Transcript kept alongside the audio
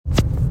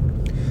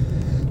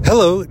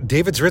Hello,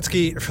 David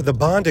Zritsky for the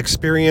Bond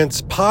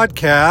Experience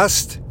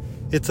podcast.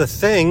 It's a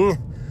thing.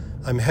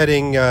 I'm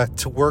heading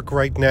to work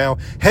right now.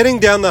 Heading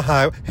down the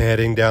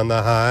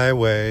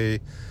highway.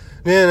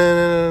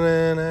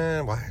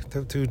 Why?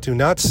 Do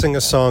not sing a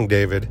song,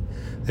 David,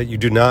 that you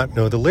do not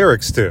know the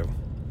lyrics to.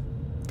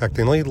 In fact,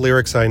 the only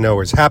lyrics I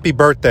know is Happy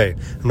Birthday.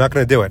 I'm not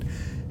going to do it.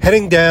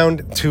 Heading down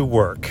to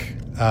work.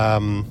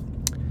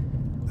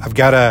 I've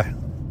got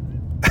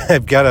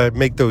to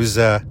make those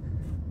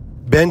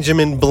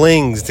Benjamin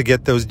blings to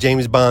get those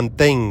James Bond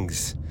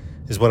things,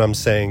 is what I'm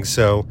saying.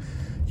 So,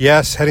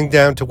 yes, heading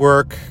down to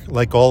work,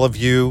 like all of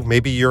you.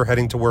 Maybe you're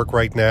heading to work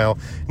right now.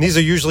 And these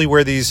are usually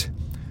where these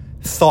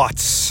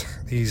thoughts,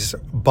 these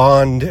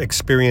Bond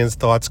experience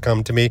thoughts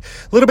come to me. A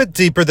little bit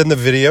deeper than the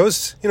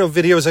videos. You know,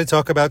 videos I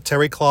talk about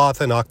terry cloth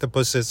and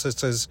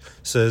octopuses.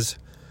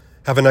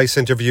 Have a nice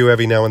interview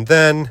every now and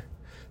then.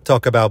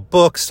 Talk about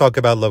books, talk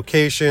about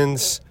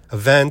locations,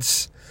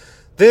 events.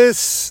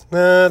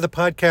 The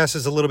podcast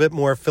is a little bit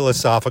more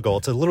philosophical.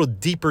 It's a little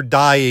deeper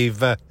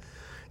dive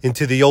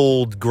into the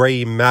old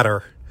gray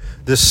matter,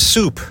 the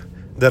soup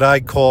that I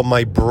call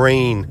my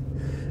brain.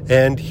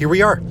 And here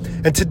we are.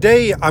 And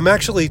today I'm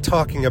actually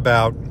talking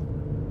about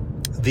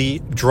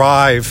the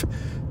drive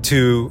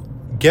to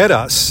get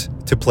us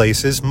to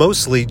places,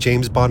 mostly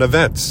James Bond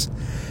events.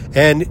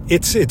 And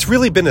it's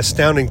really been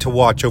astounding to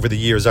watch over the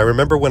years. I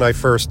remember when I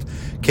first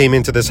came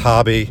into this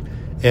hobby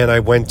and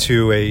I went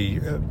to a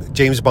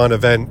James Bond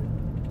event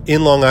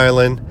in Long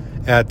Island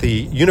at the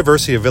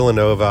University of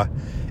Villanova,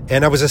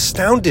 and I was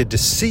astounded to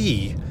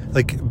see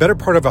like better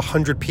part of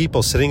 100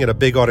 people sitting in a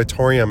big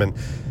auditorium. And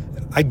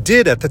I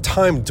did at the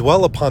time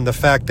dwell upon the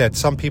fact that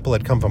some people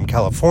had come from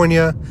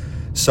California,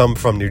 some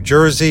from New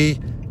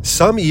Jersey,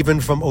 some even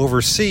from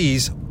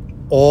overseas,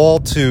 all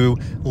to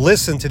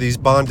listen to these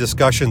Bond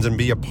discussions and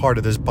be a part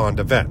of this Bond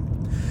event.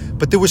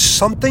 But there was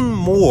something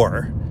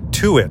more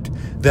to it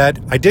that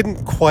I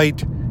didn't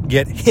quite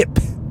get hip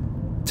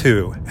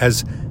to,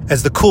 as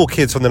the cool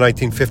kids from the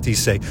 1950s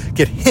say,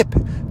 get hip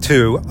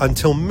to,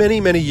 until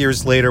many, many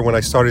years later when I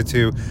started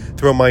to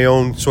throw my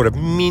own sort of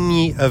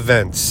mini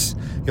events,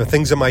 you know,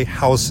 things in my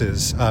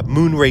houses,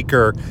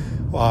 Moonraker,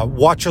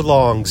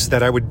 watch-alongs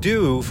that I would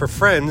do for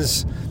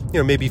friends, you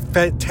know, maybe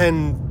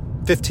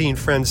 10, 15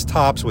 friends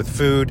tops with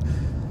food.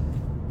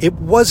 It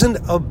wasn't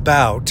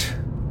about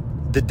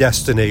the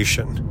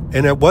destination.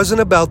 And it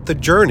wasn't about the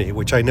journey,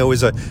 which I know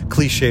is a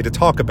cliche to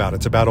talk about.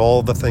 It's about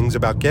all the things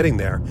about getting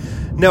there.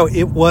 No,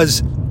 it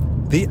was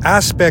the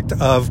aspect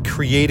of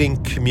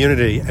creating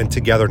community and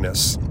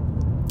togetherness.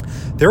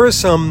 There are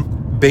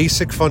some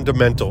basic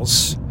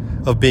fundamentals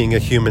of being a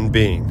human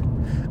being.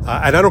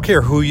 And I don't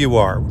care who you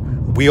are.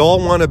 We all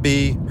want to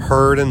be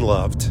heard and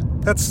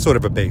loved. That's sort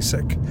of a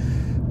basic.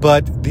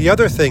 But the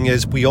other thing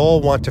is we all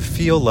want to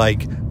feel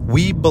like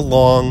we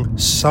belong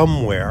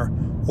somewhere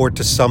or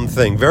to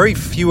something. Very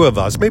few of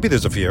us, maybe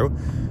there's a few.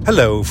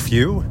 Hello,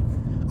 few.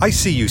 I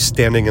see you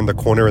standing in the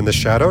corner in the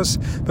shadows.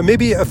 But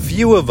maybe a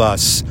few of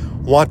us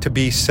want to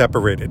be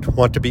separated,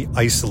 want to be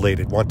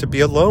isolated, want to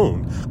be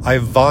alone. I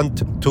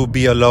want to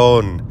be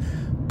alone.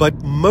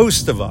 But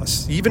most of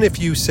us, even if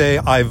you say,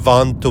 I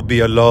want to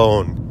be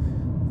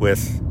alone,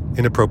 with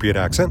inappropriate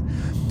accent,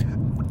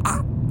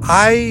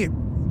 I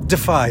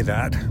defy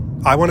that.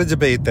 I want to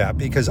debate that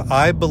because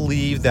I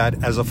believe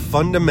that as a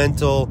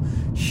fundamental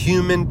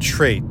human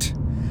trait,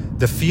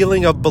 the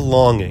feeling of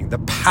belonging, the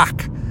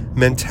pack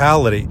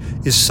mentality,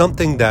 is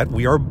something that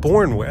we are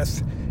born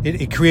with.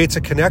 It creates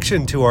a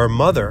connection to our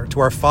mother, to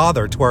our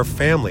father, to our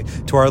family,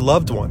 to our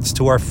loved ones,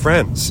 to our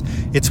friends.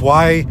 It's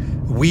why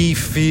we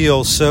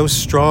feel so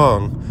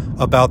strong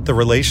about the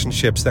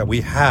relationships that we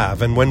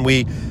have. And when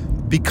we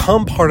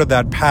become part of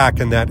that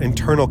pack and that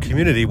internal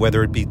community,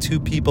 whether it be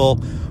 2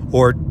 people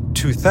or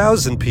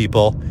 2,000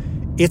 people,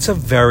 it's a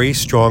very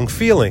strong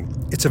feeling.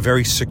 It's a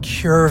very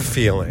secure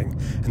feeling.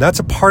 And that's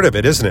a part of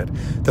it, isn't it?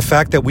 The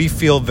fact that we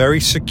feel very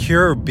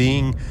secure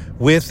being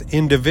with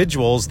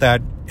individuals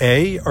that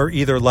A, are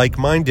either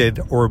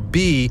like-minded, or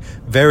B,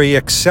 very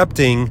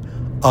accepting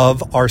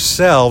of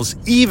ourselves,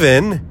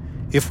 even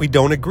if we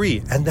don't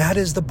agree. And that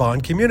is the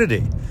Bond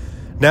community.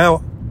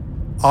 Now,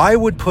 I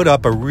would put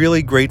up a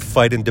really great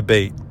fight and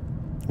debate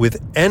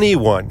with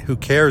anyone who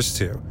cares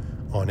to,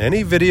 on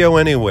any video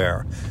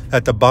anywhere,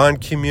 that the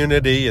Bond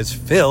community is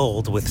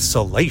filled with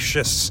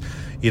salacious,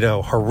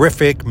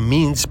 horrific,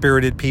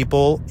 mean-spirited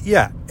people.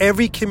 Yeah,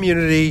 every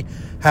community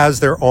has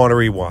their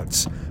ornery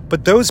ones.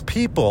 But those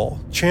people,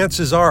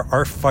 chances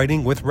are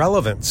fighting with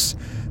relevance.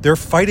 They're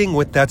fighting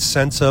with that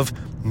sense of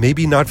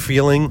maybe not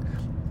feeling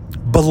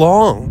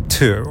belong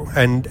to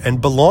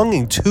and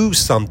belonging to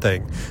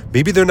something.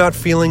 Maybe they're not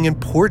feeling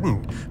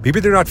important. Maybe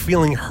they're not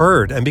feeling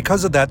heard. And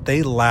because of that,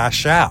 they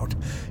lash out.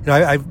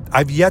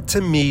 I've yet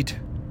to meet,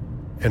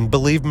 and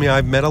believe me,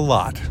 I've met a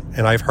lot,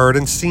 and I've heard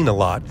and seen a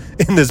lot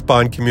in this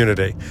Bond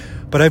community.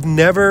 But I've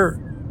never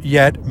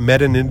yet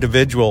met an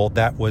individual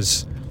that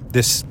was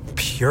this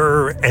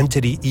pure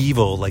entity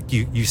evil like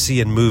you see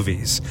in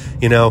movies.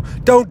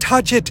 Don't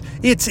touch it.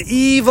 It's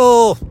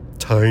evil.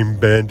 Time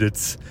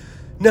bandits.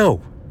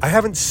 No, I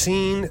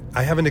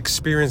haven't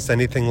experienced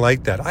anything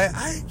like that.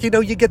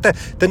 You get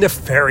the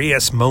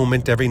nefarious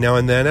moment every now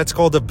and then. That's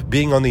called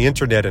being on the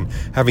internet and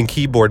having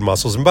keyboard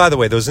muscles. And by the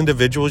way, those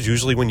individuals,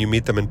 usually when you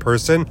meet them in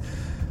person,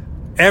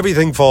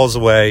 everything falls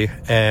away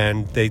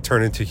and they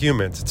turn into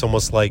humans. It's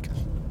almost like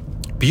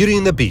Beauty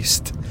and the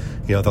Beast.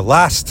 The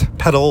last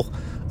petal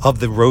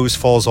of the rose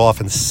falls off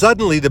and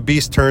suddenly the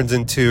beast turns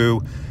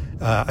into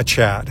a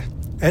Chad.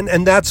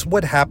 And that's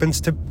what happens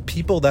to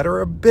people that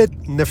are a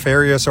bit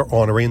nefarious or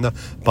ornery in the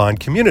Bond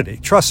community.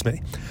 Trust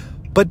me.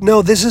 But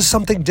no, this is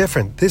something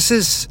different. The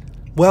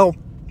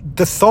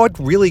thought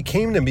really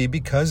came to me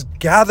because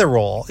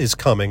GATHERALL is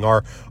coming,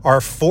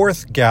 our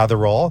fourth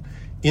GATHERALL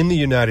in the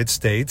United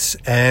States.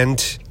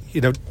 And,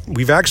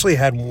 we've actually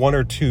had one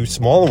or two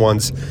smaller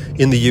ones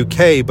in the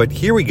UK, but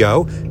here we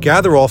go.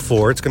 GATHERALL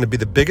 4, it's going to be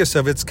the biggest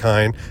of its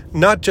kind,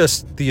 not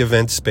just the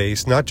event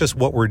space, not just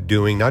what we're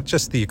doing, not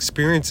just the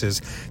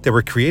experiences that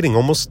we're creating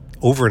almost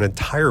over an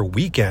entire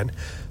weekend,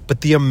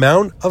 but the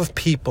amount of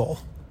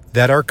people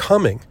that are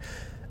coming.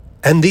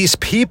 And these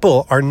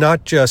people are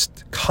not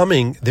just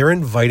coming, they're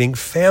inviting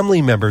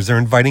family members, they're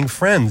inviting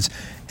friends.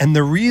 And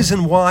the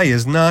reason why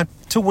is not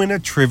to win a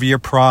trivia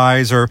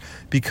prize or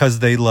because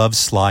they love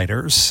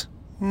sliders.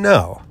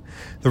 No.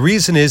 The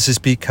reason is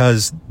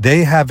because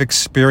they have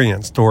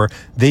experienced or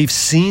they've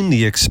seen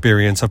the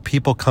experience of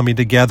people coming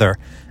together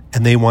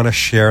and they want to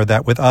share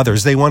that with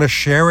others. They want to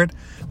share it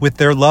with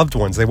their loved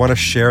ones. They want to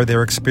share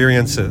their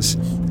experiences.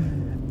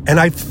 And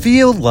I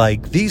feel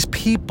like these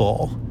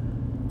people,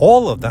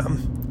 all of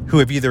them, who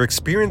have either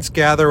experienced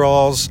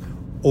GATHERALLs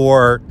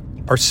or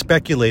are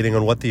speculating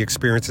on what the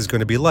experience is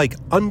going to be like,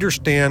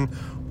 understand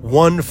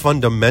one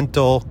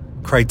fundamental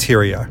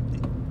criteria,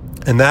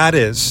 and that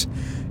is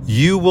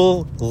you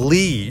will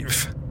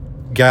leave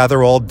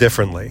GATHERALL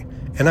differently.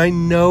 And I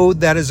know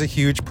that is a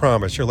huge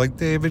promise. You're like,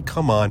 David,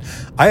 come on.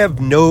 I have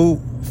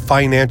no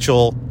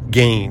financial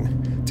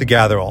gain to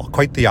GATHERALL.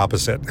 Quite the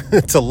opposite.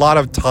 It's a lot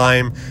of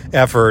time,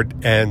 effort,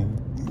 and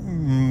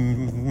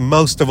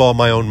most of all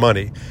my own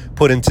money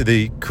put into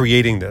the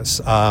creating this.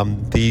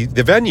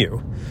 The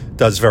venue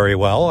does very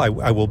well.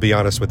 I will be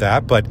honest with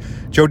that. But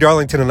Joe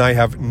Darlington and I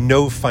have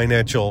no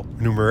financial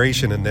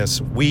remuneration in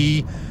this.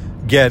 We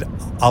get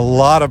a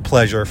lot of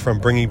pleasure from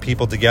bringing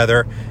people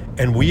together,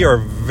 and we are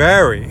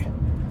very,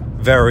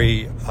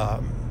 very,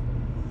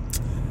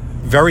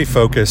 very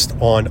focused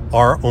on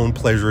our own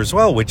pleasure as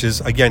well, which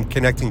is, again,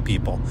 connecting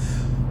people.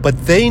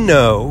 But they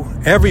know,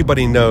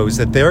 everybody knows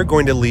that they're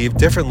going to leave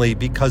differently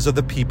because of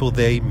the people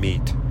they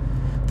meet,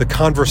 the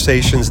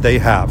conversations they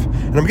have.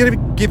 And I'm going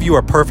to give you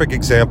a perfect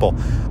example.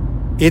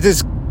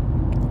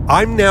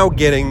 I'm now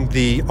getting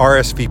the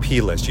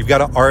RSVP list. You've got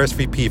to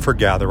RSVP for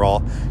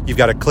GATHERALL. You've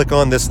got to click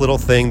on this little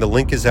thing. The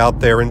link is out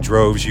there in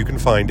droves. You can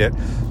find it.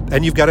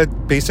 And you've got to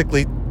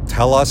basically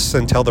tell us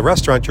and tell the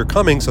restaurant you're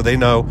coming so they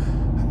know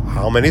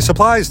how many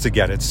supplies to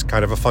get. It's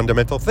kind of a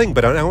fundamental thing.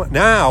 But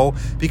now,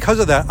 because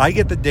of that, I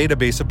get the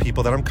database of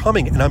people that I'm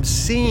coming. And I'm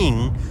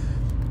seeing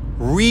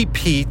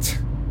repeat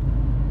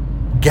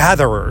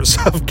gatherers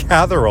of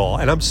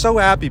GATHERALL. And I'm so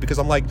happy because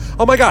I'm like,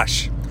 oh my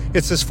gosh,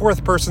 it's this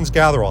fourth person's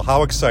GATHERALL.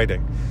 How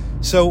exciting.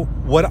 So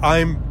what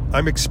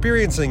I'm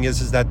experiencing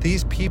is that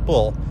these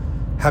people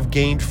have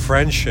gained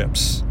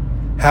friendships,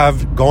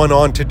 have gone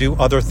on to do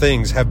other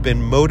things, have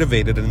been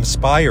motivated and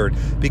inspired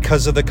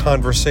because of the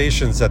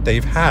conversations that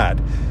they've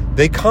had.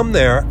 They come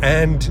there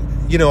and,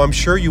 I'm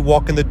sure you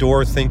walk in the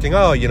door thinking,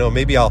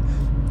 maybe I'll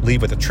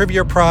leave with a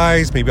trivia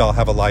prize, maybe I'll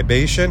have a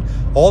libation.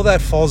 All that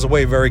falls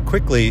away very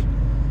quickly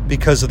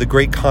because of the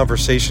great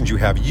conversations you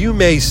have. You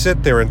may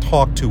sit there and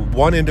talk to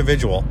one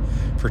individual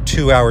for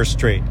 2 hours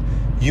straight.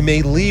 You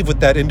may leave with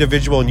that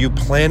individual and you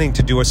planning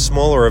to do a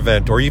smaller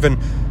event, or even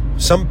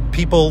some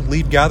people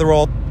leave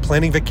GATHERALL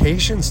planning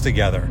vacations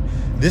together.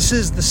 This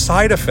is the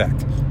side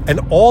effect. And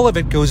all of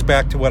it goes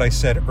back to what I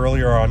said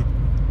earlier on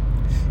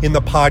in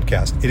the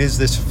podcast. It is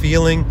this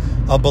feeling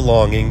of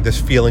belonging,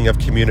 this feeling of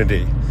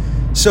community.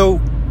 So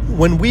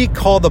when we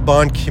call the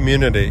Bond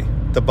community,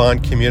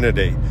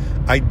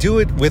 I do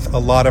it with a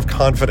lot of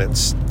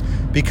confidence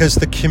because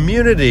the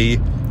community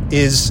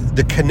is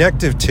the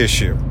connective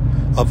tissue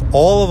of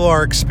all of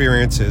our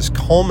experiences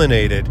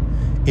culminated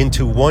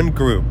into one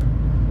group.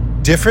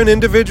 Different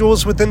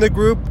individuals within the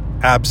group?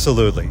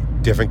 Absolutely.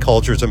 Different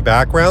cultures and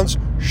backgrounds?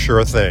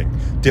 Sure thing.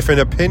 Different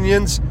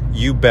opinions?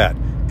 You bet.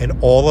 And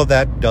all of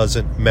that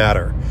doesn't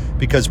matter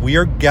because we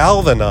are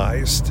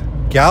galvanized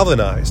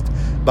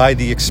by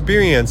the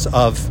experience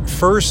of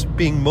first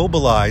being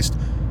mobilized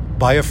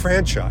by a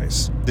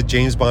franchise, the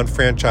James Bond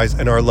franchise,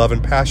 and our love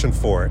and passion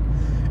for it.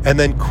 And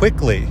then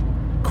quickly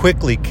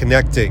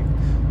connecting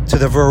to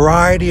the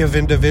variety of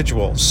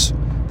individuals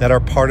that are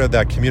part of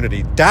that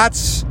community.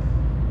 That's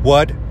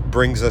what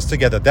brings us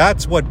together.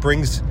 That's what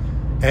brings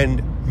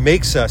and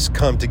makes us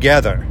come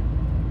together.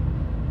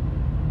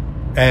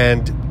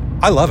 And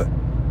I love it.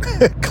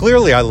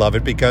 Clearly I love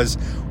it because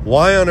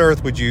why on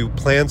earth would you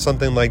plan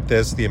something like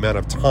this, the amount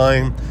of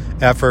time,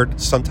 effort,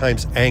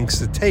 sometimes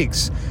angst it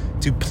takes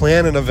to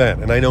plan an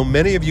event? And I know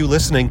many of you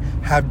listening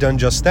have done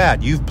just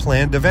that. You've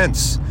planned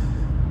events.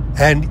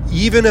 And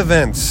even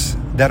events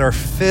that are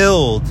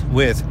filled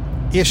with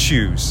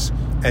issues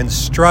and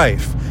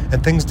strife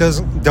and things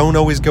don't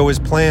always go as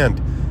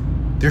planned,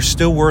 they're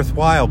still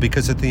worthwhile,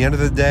 because at the end of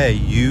the day,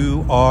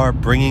 you are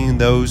bringing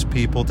those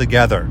people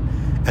together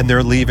and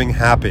they're leaving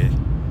happy.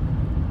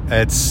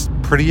 It's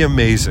pretty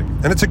amazing.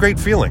 And it's a great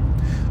feeling.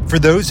 For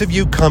those of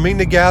you coming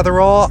to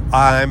GATHERALL,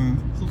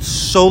 I'm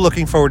so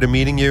looking forward to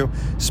meeting you,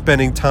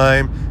 spending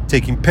time,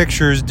 taking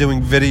pictures,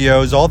 doing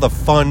videos, all the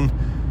fun,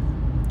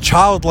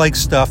 childlike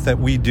stuff that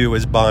we do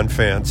as Bond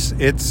fans.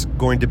 It's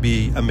going to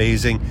be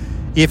amazing.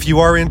 If you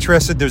are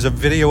interested, there's a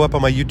video up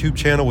on my YouTube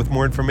channel with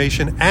more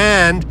information.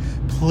 And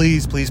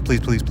please, please, please,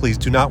 please, please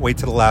do not wait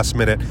to the last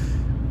minute.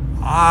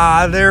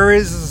 There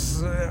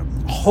is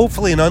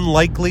hopefully an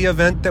unlikely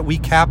event that we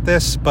cap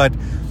this, but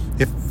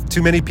if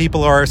too many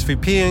people are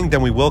RSVPing,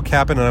 then we will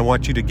cap it, and I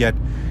want you to get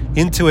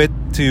into it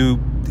to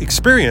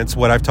experience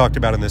what I've talked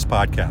about in this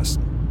podcast.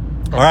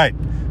 All right,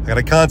 I got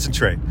to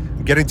concentrate.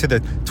 I'm getting to the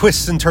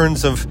twists and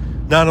turns of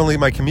not only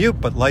my commute,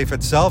 but life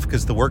itself,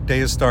 because the workday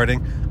is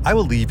starting. I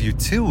will leave you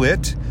to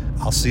it.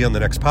 I'll see you on the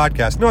next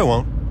podcast. No, I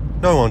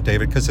won't,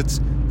 David, because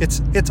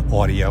it's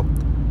audio,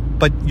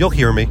 but you'll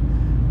hear me.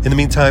 In the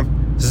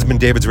meantime, this has been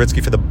David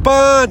Zaritsky for the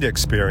Bond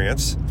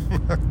Experience.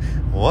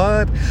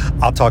 What?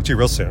 I'll talk to you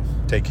real soon.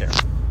 Take care.